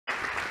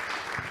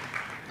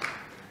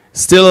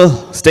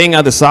Still staying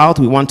at the South,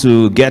 we want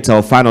to get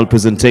our final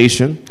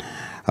presentation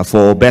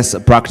for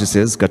best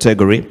practices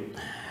category.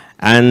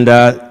 And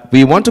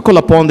we want to call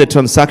upon the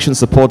Transaction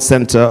Support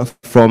Center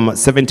from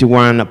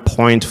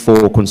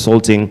 71.4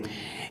 Consulting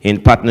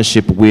in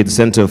partnership with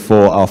Center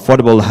for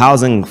Affordable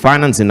Housing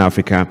Finance in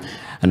Africa.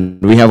 And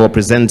we have our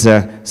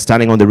presenter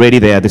standing on the ready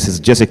there. This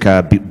is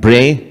Jessica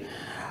Bray,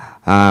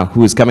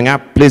 who is coming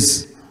up.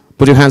 Please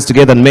put your hands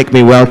together and make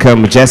me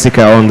welcome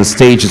Jessica on the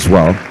stage as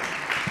well.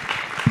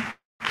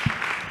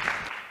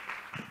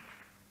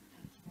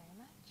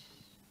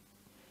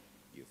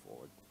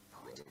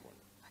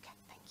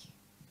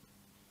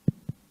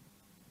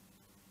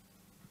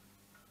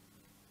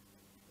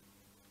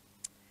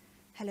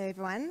 Hello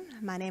everyone,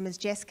 my name is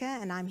Jessica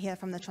and I'm here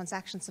from the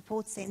Transaction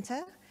Support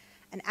Center,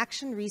 an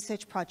action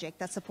research project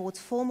that supports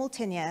formal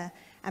tenure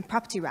and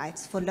property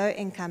rights for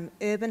low-income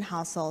urban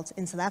households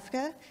in South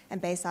Africa and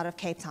based out of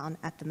Cape Town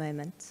at the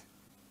moment.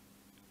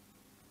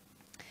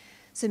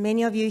 So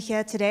many of you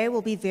here today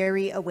will be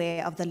very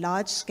aware of the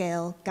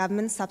large-scale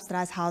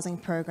government-subsidized housing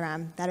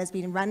program that has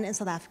been run in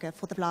South Africa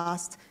for the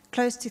last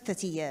close to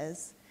 30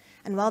 years.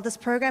 And while this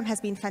program has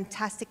been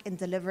fantastic in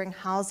delivering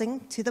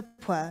housing to the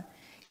poor,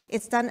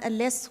 it's done a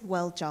less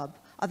well job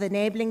of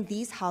enabling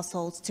these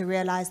households to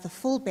realize the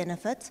full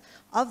benefit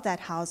of that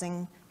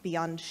housing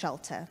beyond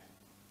shelter.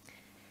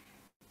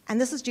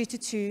 And this is due to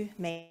two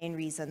main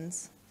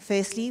reasons.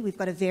 Firstly, we've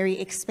got a very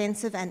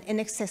expensive and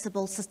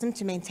inaccessible system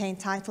to maintain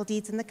title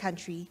deeds in the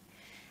country,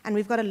 and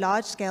we've got a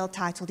large-scale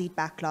title deed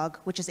backlog,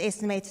 which is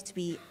estimated to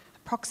be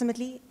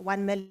approximately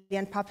 1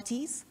 million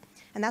properties,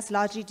 and that's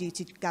largely due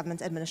to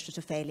government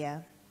administrative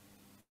failure.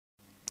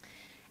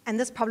 And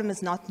this problem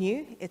is not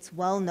new, it's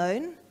well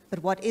known,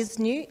 but what is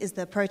new is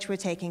the approach we're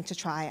taking to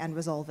try and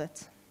resolve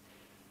it.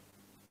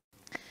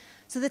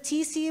 So the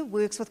TC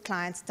works with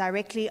clients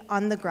directly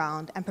on the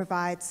ground and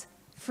provides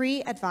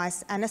free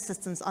advice and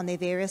assistance on their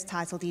various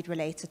title deed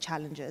related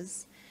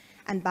challenges.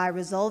 And by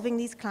resolving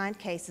these client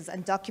cases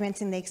and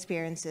documenting their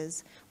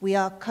experiences, we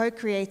are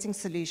co-creating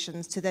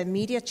solutions to the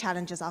immediate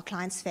challenges our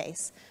clients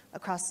face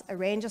across a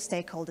range of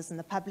stakeholders in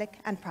the public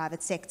and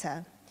private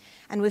sector.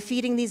 And we're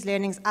feeding these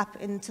learnings up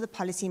into the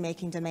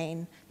policy-making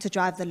domain to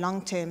drive the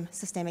long-term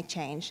systemic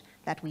change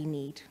that we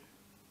need.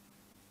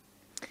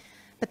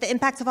 But the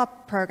impact of our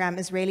program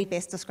is really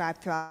best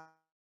described through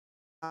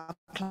our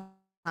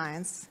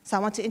clients. So I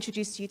want to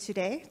introduce you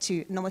today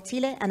to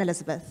Nomotile and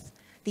Elizabeth.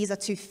 These are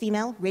two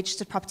female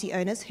registered property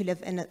owners who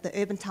live in the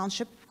urban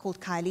township called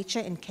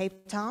Khayelitsha in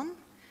Cape Town.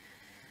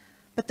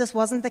 But this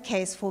wasn't the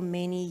case for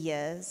many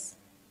years.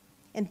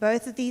 In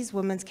both of these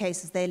women's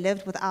cases, they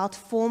lived without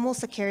formal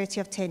security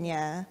of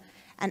tenure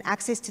and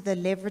access to their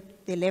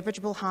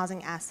leverageable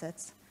housing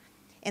assets.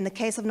 In the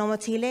case of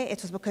Nomotile,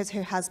 it was because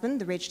her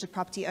husband, the registered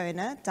property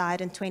owner,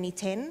 died in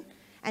 2010,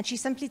 and she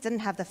simply didn't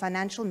have the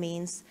financial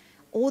means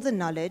or the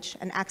knowledge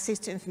and access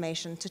to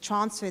information to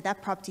transfer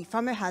that property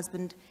from her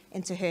husband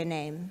into her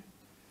name.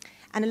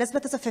 And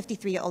Elizabeth is a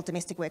 53-year-old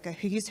domestic worker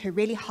who used her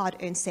really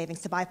hard-earned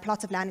savings to buy a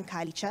plot of land in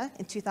Khayelitsha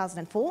in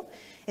 2004.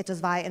 It was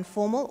via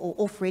informal or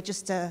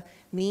off-register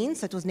means,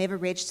 so it was never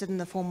registered in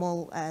the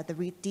formal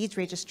deeds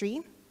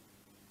registry.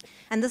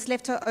 And this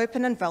left her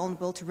open and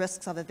vulnerable to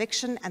risks of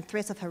eviction and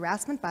threats of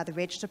harassment by the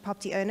registered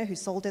property owner who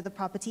sold her the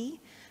property.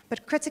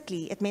 But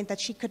critically, it meant that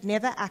she could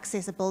never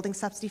access a building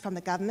subsidy from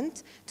the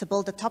government to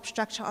build a top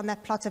structure on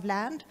that plot of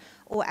land,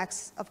 or,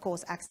 of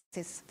course,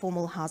 access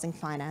formal housing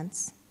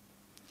finance.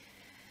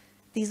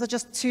 These are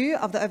just two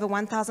of the over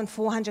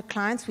 1,400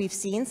 clients we've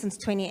seen since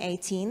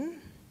 2018.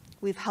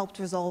 We've helped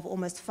resolve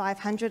almost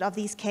 500 of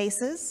these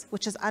cases,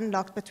 which has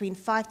unlocked between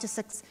 $5 to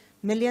 $6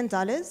 million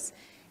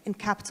in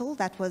capital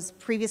that was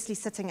previously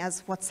sitting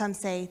as what some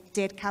say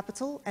dead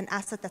capital, an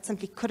asset that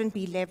simply couldn't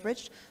be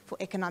leveraged for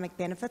economic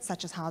benefits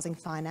such as housing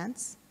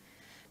finance.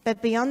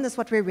 But beyond this,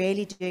 what we're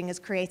really doing is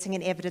creating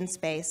an evidence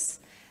base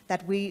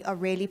that we are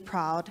really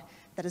proud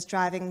that is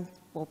driving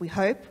what we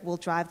hope will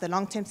drive the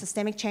long-term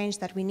systemic change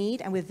that we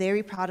need, and we're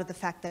very proud of the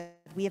fact that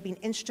we have been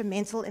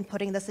instrumental in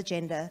putting this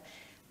agenda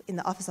in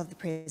the Office of the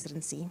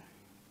Presidency.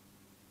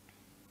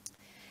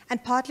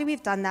 And partly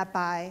we've done that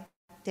by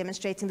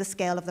demonstrating the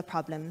scale of the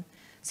problem.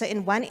 So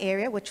in one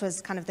area, which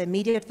was kind of the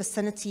immediate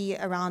vicinity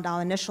around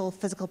our initial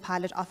physical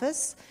pilot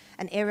office,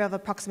 an area of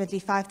approximately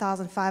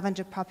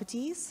 5,500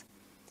 properties,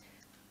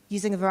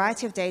 using a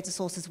variety of data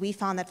sources, we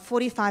found that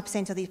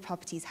 45% of these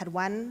properties had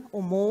one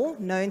or more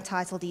known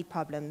title deed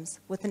problems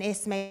with an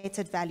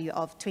estimated value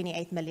of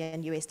 $28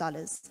 million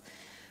US.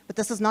 But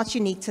this is not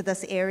unique to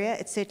this area.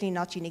 It's certainly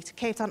not unique to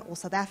Cape Town or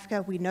South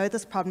Africa. We know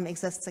this problem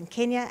exists in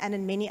Kenya and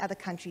in many other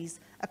countries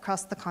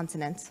across the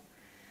continent.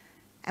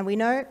 And we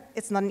know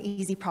it's not an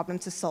easy problem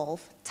to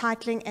solve.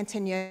 Titling and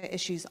tenure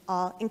issues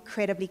are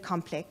incredibly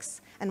complex.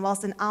 And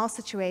whilst in our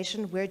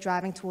situation, we're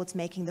driving towards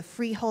making the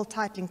freehold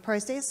titling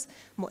process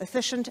more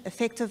efficient,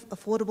 effective,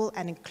 affordable,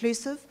 and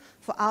inclusive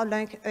for our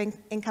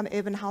low-income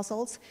urban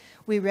households,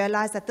 we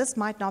realize that this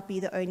might not be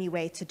the only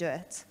way to do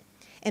it.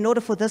 In order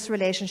for this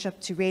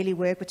relationship to really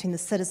work between the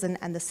citizen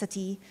and the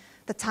city,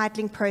 the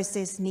titling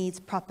process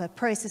needs proper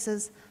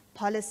processes,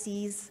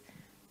 policies,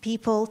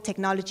 people,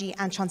 technology,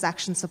 and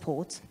transaction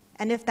support.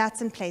 And if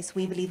that's in place,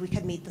 we believe we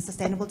can meet the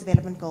Sustainable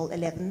Development Goal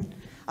 11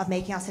 of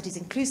making our cities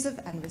inclusive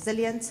and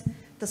resilient.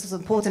 This was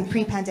important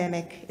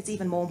pre-pandemic. It's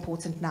even more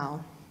important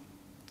now.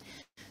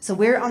 So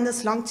we're on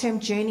this long-term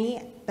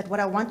journey, but what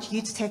I want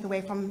you to take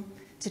away from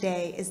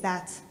today is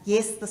that,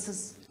 yes, this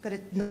is going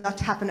to not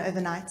happen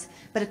overnight,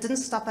 but it didn't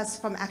stop us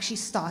from actually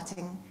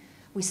starting.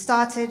 We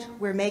started,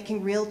 we're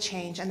making real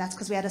change, and that's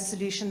because we had a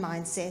solution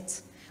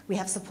mindset. We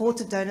have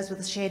supported donors with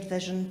a shared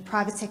vision,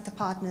 private sector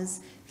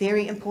partners,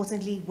 very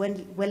importantly,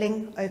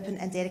 willing, open,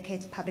 and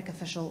dedicated public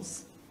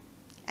officials.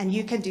 And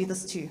you can do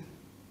this too.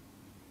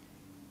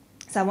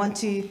 So I want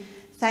to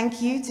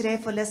thank you today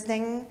for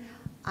listening.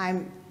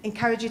 I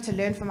encourage you to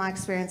learn from my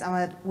experience, and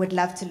I would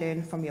love to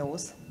learn from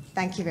yours.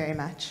 Thank you very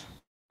much.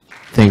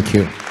 Thank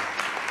you.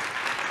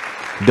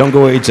 Don't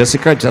go away,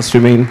 Jessica. Just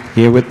remain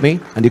here with me,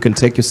 and you can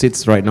take your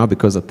seats right now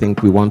because I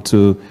think we want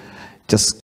to just